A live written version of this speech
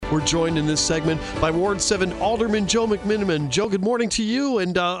We're joined in this segment by Ward 7 Alderman Joe McMenamin. Joe, good morning to you.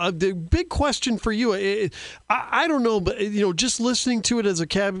 And the big question for you, I don't know, but just listening to it as a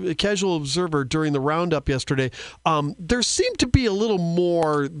casual observer during the roundup yesterday, there seemed to be a little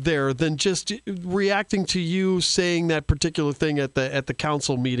more there than just reacting to you saying that particular thing at the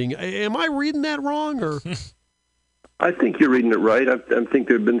council meeting. Am I reading that wrong, or? I think you're reading it right. I think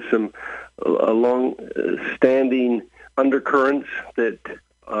there have been some long-standing undercurrents that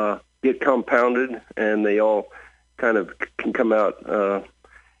get compounded, and they all kind of can come out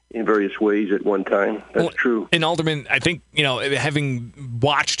in various ways at one time. That's true. And Alderman, I think, having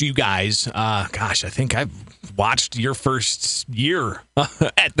watched you guys, I think I've watched your first year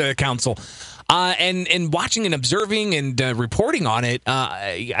at the council. And watching and observing and reporting on it,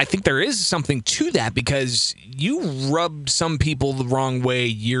 I think there is something to that, because you rubbed some people the wrong way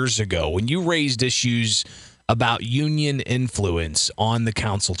years ago when you raised issues about union influence on the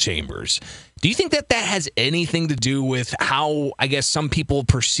council chambers. Do you think that has anything to do with how, I guess, some people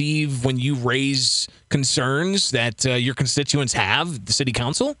perceive when you raise concerns that your constituents have the city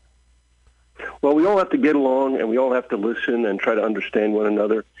council? Well, we all have to get along, and we all have to listen and try to understand one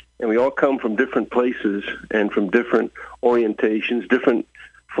another. And we all come from different places and from different orientations, different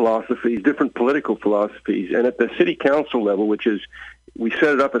philosophies, different political philosophies. And at the city council level, which is, we set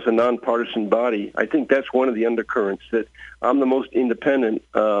it up as a nonpartisan body, I think that's one of the undercurrents, that I'm the most independent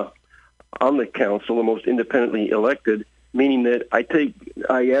on the council, the most independently elected, meaning that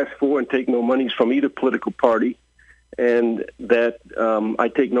I ask for and take no monies from either political party, and that I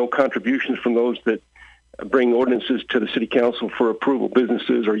take no contributions from those that bring ordinances to the city council for approval,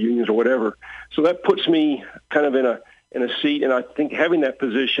 businesses or unions or whatever. So that puts me kind of in a seat, and I think having that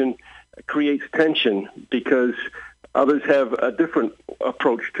position creates tension because others have a different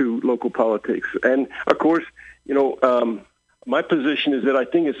approach to local politics. And of course, my position is that I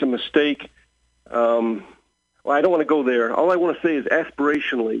think it's a mistake. Well, I don't want to go there. All I want to say is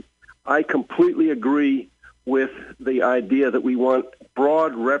aspirationally, I completely agree with the idea that we want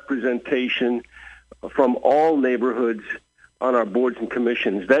broad representation from all neighborhoods on our boards and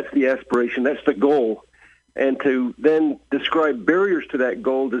commissions. That's the aspiration. That's the goal. And to then describe barriers to that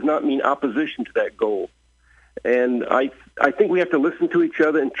goal does not mean opposition to that goal. And I think we have to listen to each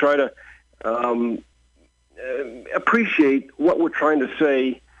other and try to appreciate what we're trying to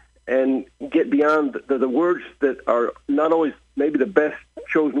say and get beyond the words that are not always maybe the best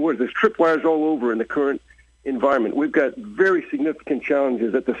chosen words. There's tripwires all over in the current environment. We've got very significant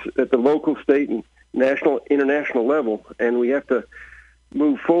challenges at the local, state, and national, international level, and we have to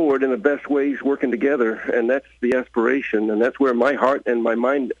move forward in the best ways working together, and that's the aspiration, and that's where my heart and my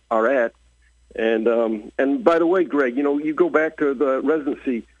mind are at. And by the way, Greg, you go back to the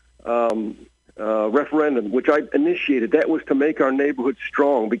residency referendum, which I initiated. That was to make our neighborhood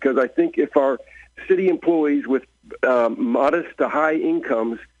strong, because I think if our city employees with modest to high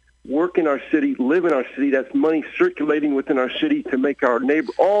incomes work in our city, live in our city, that's money circulating within our city to make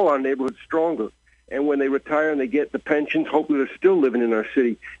all our neighborhoods stronger. And when they retire and they get the pensions, hopefully they're still living in our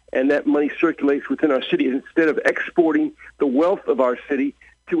city, and that money circulates within our city instead of exporting the wealth of our city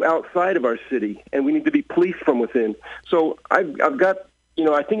to outside of our city, and we need to be policed from within. So I've got,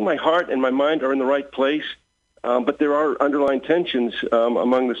 I think my heart and my mind are in the right place, but there are underlying tensions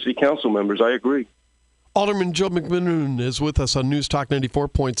among the city council members. I agree. Alderman Joe McMenamin is with us on News Talk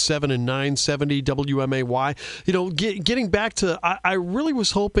 94.7 and 970 WMAY. Getting back to, I really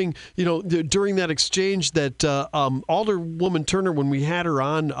was hoping, during that exchange that Alderwoman Turner, when we had her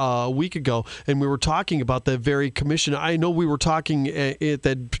on a week ago, and we were talking about that very commission, I know we were talking at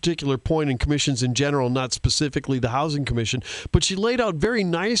that particular point in commissions in general, not specifically the Housing Commission, but she laid out very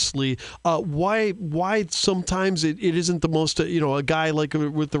nicely why sometimes it isn't the most, a guy like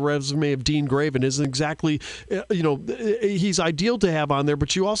with the resume of Dean Graven isn't exactly, he's ideal to have on there,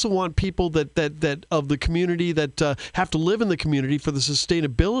 but you also want people that of the community that have to live in the community for the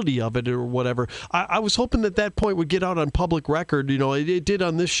sustainability of it or whatever. I was hoping that point would get out on public record. It did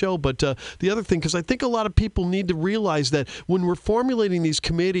on this show, but the other thing, because I think a lot of people need to realize that when we're formulating these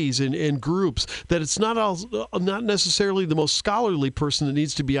committees and groups, that it's not necessarily the most scholarly person that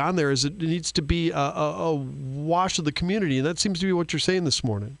needs to be on there, as it needs to be a wash of the community, and that seems to be what you're saying this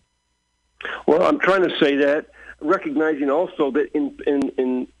morning. Well, I'm trying to say that, recognizing also that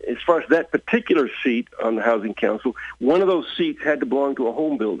in as far as that particular seat on the Housing Council, one of those seats had to belong to a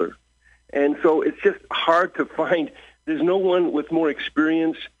home builder. And so it's just hard to find. There's no one with more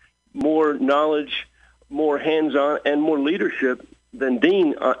experience, more knowledge, more hands-on, and more leadership than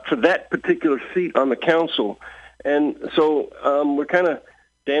Dean for that particular seat on the council. And so we're kind of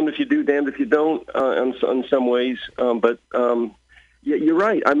damned if you do, damned if you don't in some ways. But Yeah, you're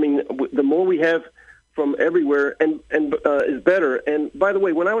right. I mean, the more we have from everywhere and is better. And by the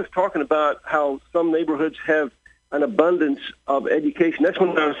way, when I was talking about how some neighborhoods have an abundance of education, that's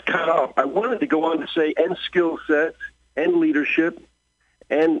when I was cut off. I wanted to go on to say, and skill sets, and leadership,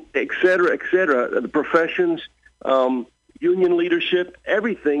 and et cetera, the professions, union leadership,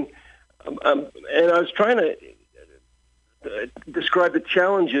 everything. And I was trying to describe the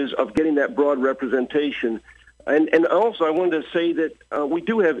challenges of getting that broad representation. And also I wanted to say that we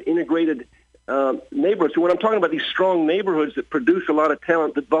do have integrated neighborhoods. So when I'm talking about these strong neighborhoods that produce a lot of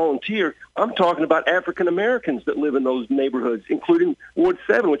talent that volunteer, I'm talking about African Americans that live in those neighborhoods, including Ward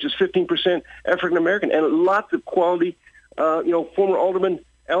 7, which is 15% African American, and lots of quality. Former Alderman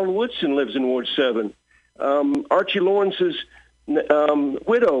Alan Woodson lives in Ward 7. Archie Lawrence's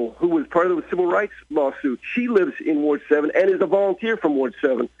widow, who was part of the civil rights lawsuit, she lives in Ward 7 and is a volunteer from Ward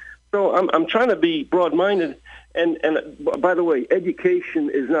 7. So I'm trying to be broad-minded. And by the way, education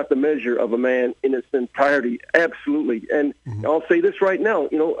is not the measure of a man in its entirety. Absolutely. And I'll say this right now.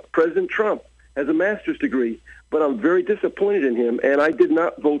 President Trump has a master's degree, but I'm very disappointed in him, and I did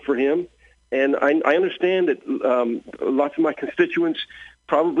not vote for him. And I understand that lots of my constituents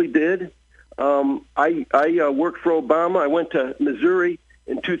probably did. I worked for Obama. I went to Missouri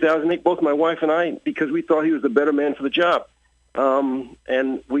in 2008, both my wife and I, because we thought he was the better man for the job.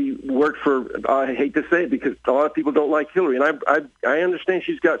 And we worked for, I hate to say it because a lot of people don't like Hillary, and I understand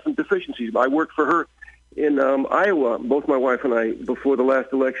she's got some deficiencies. I worked for her in Iowa, both my wife and I, before the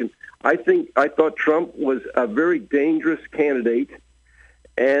last election. I thought Trump was a very dangerous candidate,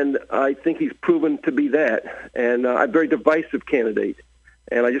 and I think he's proven to be that, and a very divisive candidate.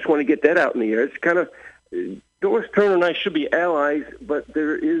 And I just want to get that out in the air. It's kind of, Doris Turner and I should be allies, but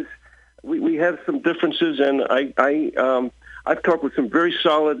we have some differences, and I've talked with some very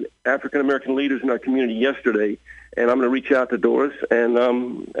solid African-American leaders in our community yesterday, and I'm going to reach out to Doris and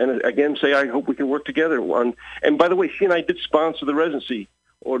again say I hope we can work together. And by the way, she and I did sponsor the residency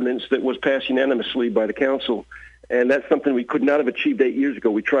ordinance that was passed unanimously by the council, and that's something we could not have achieved 8 years ago.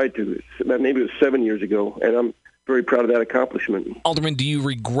 We tried to. Maybe it was 7 years ago, and I'm very proud of that accomplishment. Alderman, do you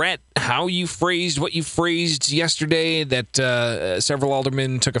regret how you phrased what you phrased yesterday that several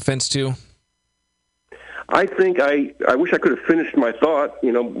aldermen took offense to? I think I wish I could have finished my thought,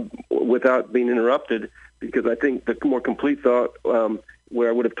 without being interrupted, because I think the more complete thought, where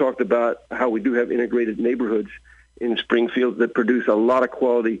I would have talked about how we do have integrated neighborhoods in Springfield that produce a lot of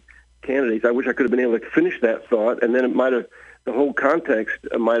quality candidates. I wish I could have been able to finish that thought, and then the whole context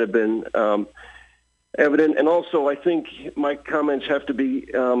might have been evident. And also, I think my comments have to be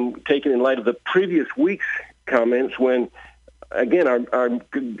taken in light of the previous week's comments when, again,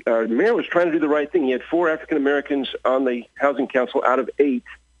 our mayor was trying to do the right thing. He had 4 African Americans on the Housing Council out of 8,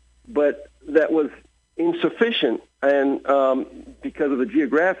 but that was insufficient, and because of the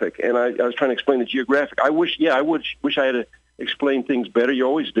geographic. And I was trying to explain the geographic. I wish I had to explain things better. You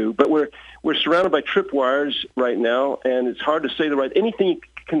always do, but we're surrounded by tripwires right now, and it's hard to say the right. Anything you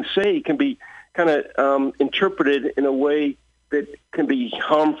can say can be kind of interpreted in a way that can be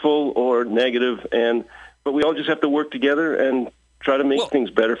harmful or negative, but we all just have to work together and try to make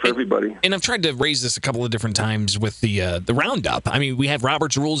things better for everybody. And I've tried to raise this a couple of different times with the roundup. I mean, we have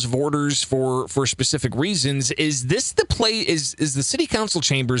Robert's Rules of Orders for specific reasons. Is this the place? Is the city council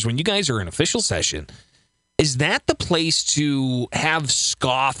chambers, when you guys are in official session, is that the place to have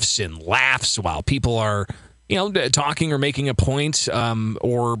scoffs and laughs while people are, talking or making a point,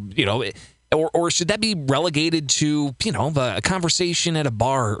 or should that be relegated to, a conversation at a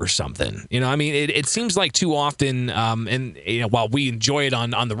bar or something? It seems like too often, while we enjoy it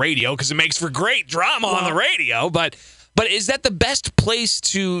on the radio because it makes for great drama on the radio, but is that the best place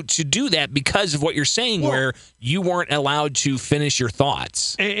to do that because of what you're saying, where you weren't allowed to finish your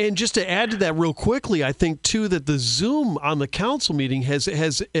thoughts? And just to add to that real quickly, I think, too, that the Zoom on the council meeting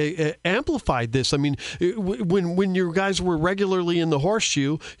has amplified this. I mean, when you guys were regularly in the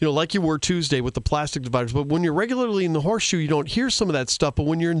horseshoe, like you were Tuesday with the plastic dividers, but when you're regularly in the horseshoe, you don't hear some of that stuff. But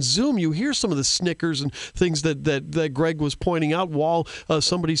when you're in Zoom, you hear some of the snickers and things that Greg was pointing out while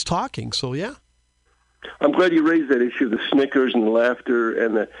somebody's talking. So, yeah. I'm glad you raised that issue, the snickers and the laughter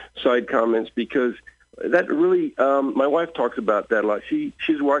and the side comments, because that really, my wife talks about that a lot.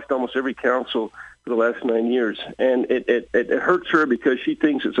 She's watched almost every council for the last 9 years, and it hurts her because she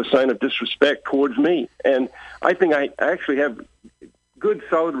thinks it's a sign of disrespect towards me. And I think I actually have good,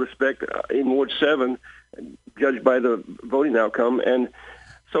 solid respect in Ward 7, judged by the voting outcome. And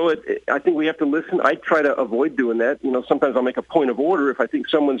so I think we have to listen. I try to avoid doing that. Sometimes I'll make a point of order if I think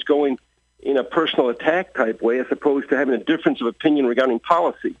someone's going in a personal attack type way, as opposed to having a difference of opinion regarding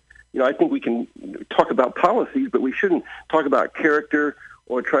policy. I think we can talk about policies, but we shouldn't talk about character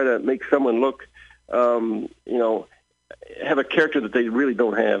or try to make someone look, have a character that they really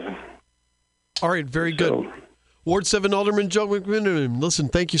don't have. All right, very good. Ward 7 Alderman Joe McMenamin, listen,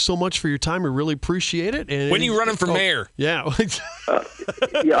 thank you so much for your time. I really appreciate it. And when are you running for mayor? Yeah.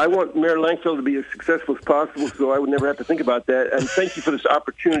 I want Mayor Langfield to be as successful as possible, so I would never have to think about that. And thank you for this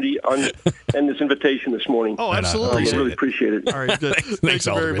opportunity and this invitation this morning. Oh, absolutely. I really appreciate it. All right, good. Thanks, Thank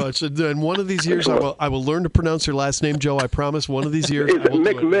you very much. And one of these years, I will learn to pronounce your last name, Joe. I promise. One of these years, It's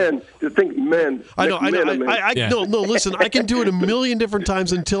McMahon. Just think men. I know. No, listen, I can do it a million different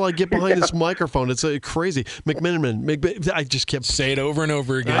times until I get behind this microphone. It's crazy. McMenamin. I just kept say it over and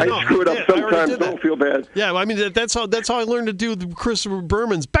over again. I screw it up sometimes. Don't feel bad. Yeah, I mean that's how I learned to do the Christopher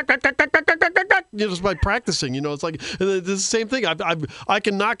Berman's just by practicing. It's like the same thing. I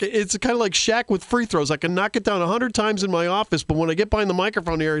can knock it. It's kind of like Shaq with free throws. I can knock it down 100 times in my office, but when I get behind the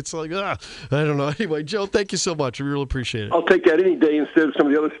microphone here, it's like I don't know. Anyway, Joe, thank you so much. We really appreciate it. I'll take that any day instead of some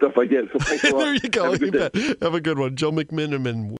of the other stuff I get. So thanks a lot. There you go. Have a good day. Have a good one, Joe McMenamin.